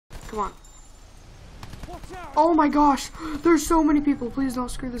Come on. Oh my gosh, there's so many people. Please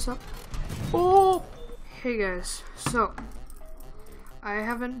don't screw this up. Oh! Hey guys, so I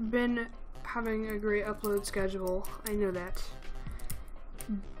haven't been having a great upload schedule. I know that.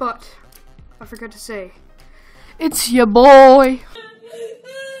 But I forgot to say, it's your boy.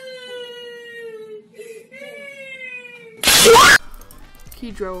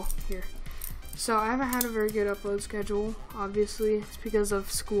 Keedro here. So I haven't had a very good upload schedule. Obviously, it's because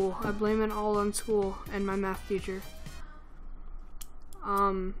of school. I blame it all on school and my math teacher.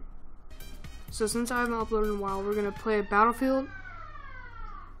 So since I haven't uploaded in a while, we're gonna play Battlefield.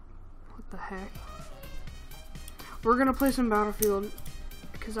 What the heck? We're gonna play some Battlefield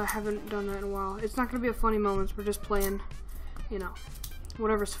because I haven't done that in a while. It's not gonna be a funny moments. We're just playing, you know,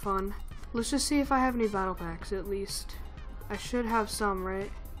 whatever's fun. Let's just see if I have any battle packs at least. I should have some, right?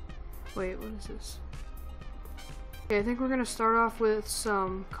 Wait, what is this? Okay, I think we're gonna start off with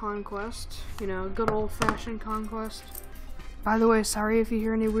some Conquest. You know, good old-fashioned Conquest. By the way, sorry if you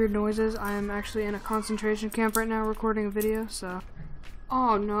hear any weird noises. I am actually in a concentration camp right now recording a video, so.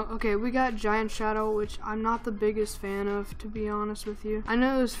 Oh no, okay, we got Giant Shadow, which I'm not the biggest fan of, to be honest with you. I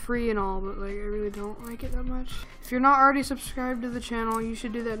know it was free and all, but like, I really don't like it that much. If you're not already subscribed to the channel, you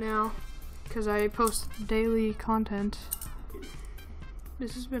should do that now, because I post daily content.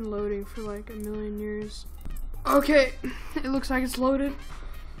 This has been loading for like a million years. Okay, it looks like it's loaded.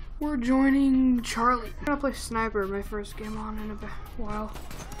 We're joining Charlie. I'm gonna play Sniper, my first game on in a while.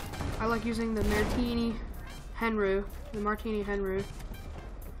 I like using the Martini Henry.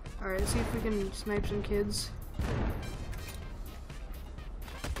 Alright, let's see if we can snipe some kids.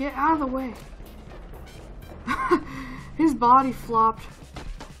 Get out of the way. His body flopped.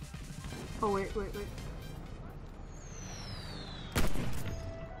 Oh wait.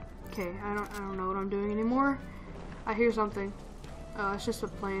 Okay, I don't know what I'm doing anymore. I hear something. It's just a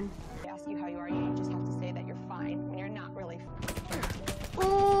plane. They ask you how you are, you just have to say that you're fine when you're not really fine.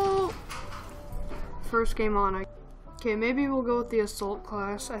 Oh! First game on. Okay, maybe we'll go with the assault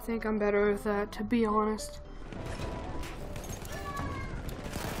class. I think I'm better with that, to be honest.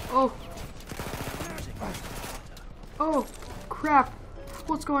 Oh. Oh, crap.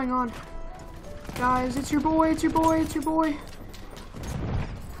 What's going on? Guys, it's your boy.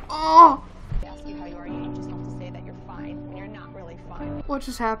 Oh! They ask you how you are, you just have to say that you're fine when you're not really fine. What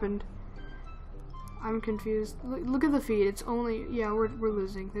just happened? I'm confused. Look at the feed. It's only, yeah, we're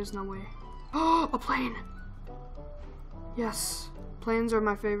losing. There's no way. Oh, a plane! Yes, planes are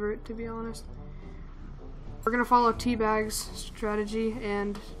my favorite, to be honest. We're gonna follow Teabag's strategy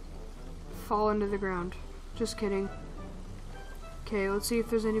and fall into the ground. Just kidding. Okay, let's see if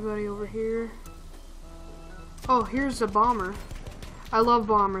there's anybody over here. Oh, here's a bomber. I love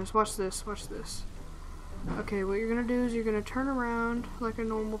bombers. Watch this. Okay, what you're gonna do is you're gonna turn around like a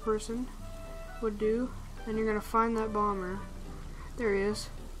normal person would do, and you're gonna find that bomber. There he is.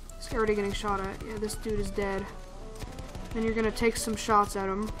 He's already getting shot at. Yeah, this dude is dead. Then you're gonna take some shots at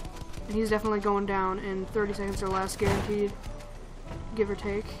him, and he's definitely going down in 30 seconds or less, guaranteed, give or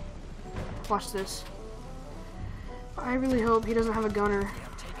take. Watch this. I really hope he doesn't have a gunner.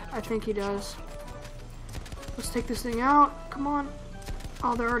 I think he does. Let's take this thing out. Come on.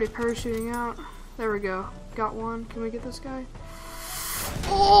 Oh, they're already parachuting out. There we go. Got one. Can we get this guy?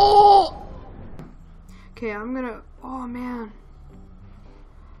 Oh! Okay, I'm gonna. Oh man.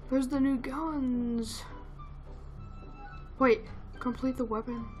 There's the new guns. Wait, complete the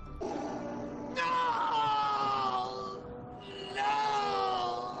weapon.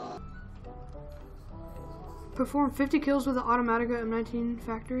 No! Perform 50 kills with the Automatica M19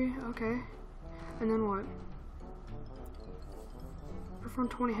 factory. Okay. And then what? Perform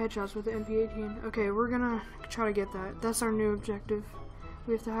 20 headshots with the MP18. Okay, we're gonna try to get that. That's our new objective.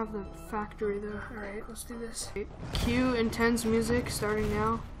 We have to have the factory though. Alright, let's do this. Cue intense music starting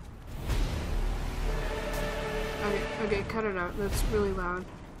now. Okay, cut it out. That's really loud.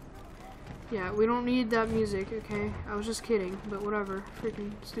 Yeah, we don't need that music, okay? I was just kidding, but whatever.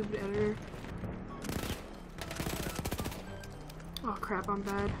 Freaking stupid editor. Oh crap, I'm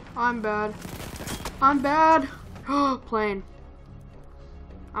bad. Oh, plane.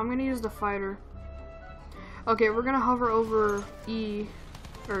 I'm gonna use the fighter. Okay, we're gonna hover over E,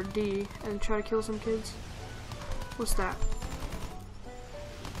 or D, and try to kill some kids. What's that?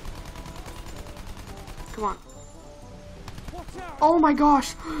 Come on. Oh my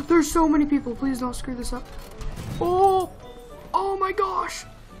gosh, there's so many people. Please don't screw this up. Oh my gosh.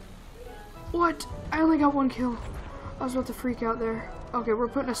 What? I only got one kill. I was about to freak out there. Okay, we're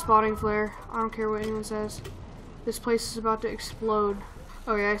putting a spotting flare. I don't care what anyone says. This place is about to explode.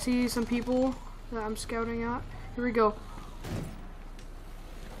 Okay, I see some people that I'm scouting out. Here we go.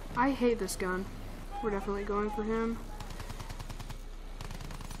 I hate this gun. We're definitely going for him.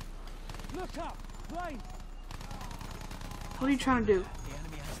 Look up, plane. What are you trying to do?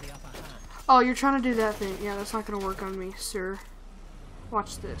 Oh, you're trying to do that thing. Yeah, that's not gonna work on me, sir.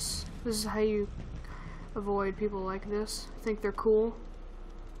 Watch this. This is how you avoid people like this. Think they're cool.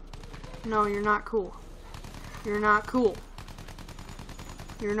 No, you're not cool. You're not cool.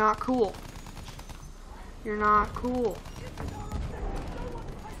 You're not cool. You're not cool.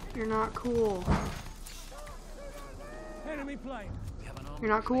 You're not cool. Enemy plane. You're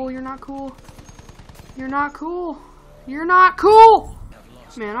not cool. You're not cool. You're not cool. You're not cool.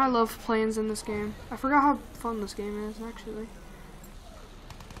 Man, I love planes in this game. I forgot how fun this game is, actually.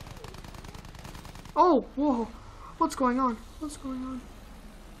 Oh, whoa. What's going on? What's going on?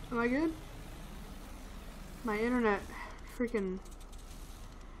 Am I good? My internet freaking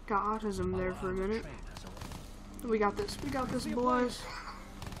got autism there for a minute. We got this. We got this, boys.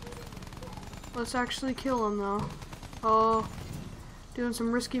 Let's actually kill him, though. Oh, doing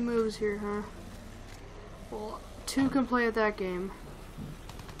some risky moves here, huh? Well, 2 can play at that game.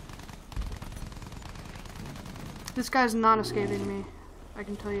 This guy's not escaping me. I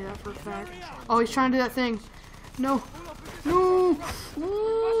can tell you that for a fact. Oh, he's trying to do that thing. No. No.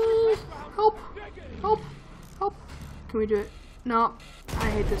 No. Help. Help. Help. Can we do it? No. I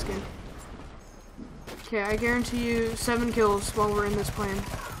hate this game. Okay, I guarantee you 7 kills while we're in this plane.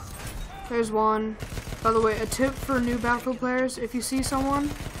 There's one. By the way, a tip for new Battlefield players, if you see someone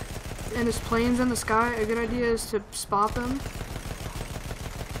and his plane's in the sky, a good idea is to spot them.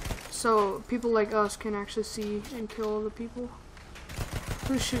 So people like us can actually see and kill the people.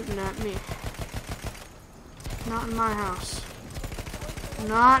 Who's shooting at me? Not in my house.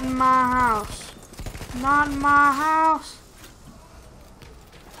 Not in my house. Not in my house.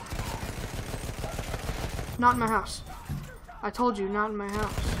 Not in my house. I told you, not in my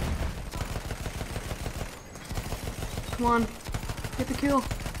house. Come on. Get the kill.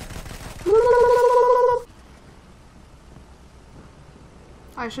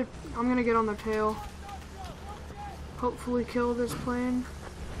 I'm gonna get on their tail. Hopefully kill this plane.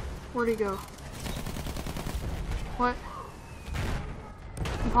 Where'd he go? What?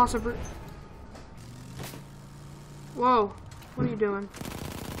 Impossible. Whoa. What are you doing?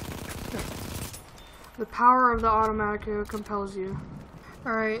 The power of the automatic compels you.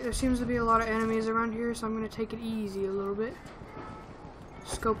 Alright, there seems to be a lot of enemies around here, so I'm gonna take it easy a little bit.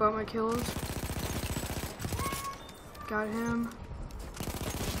 Scope out my kills. Got him.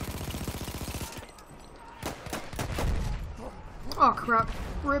 Oh crap.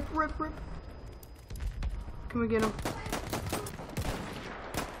 Rip, rip, rip. Can we get him?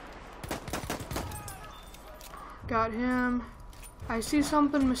 Got him. I see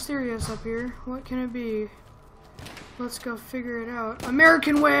something mysterious up here. What can it be? Let's go figure it out.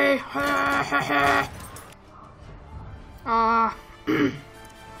 American way!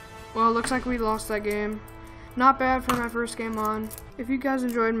 Well, looks like we lost that game. Not bad for my first game on. If you guys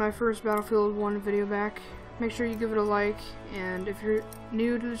enjoyed my first Battlefield 1 video back, make sure you give it a like, and if you're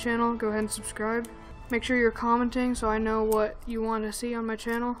new to the channel, go ahead and subscribe. Make sure you're commenting so I know what you want to see on my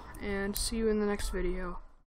channel, and see you in the next video.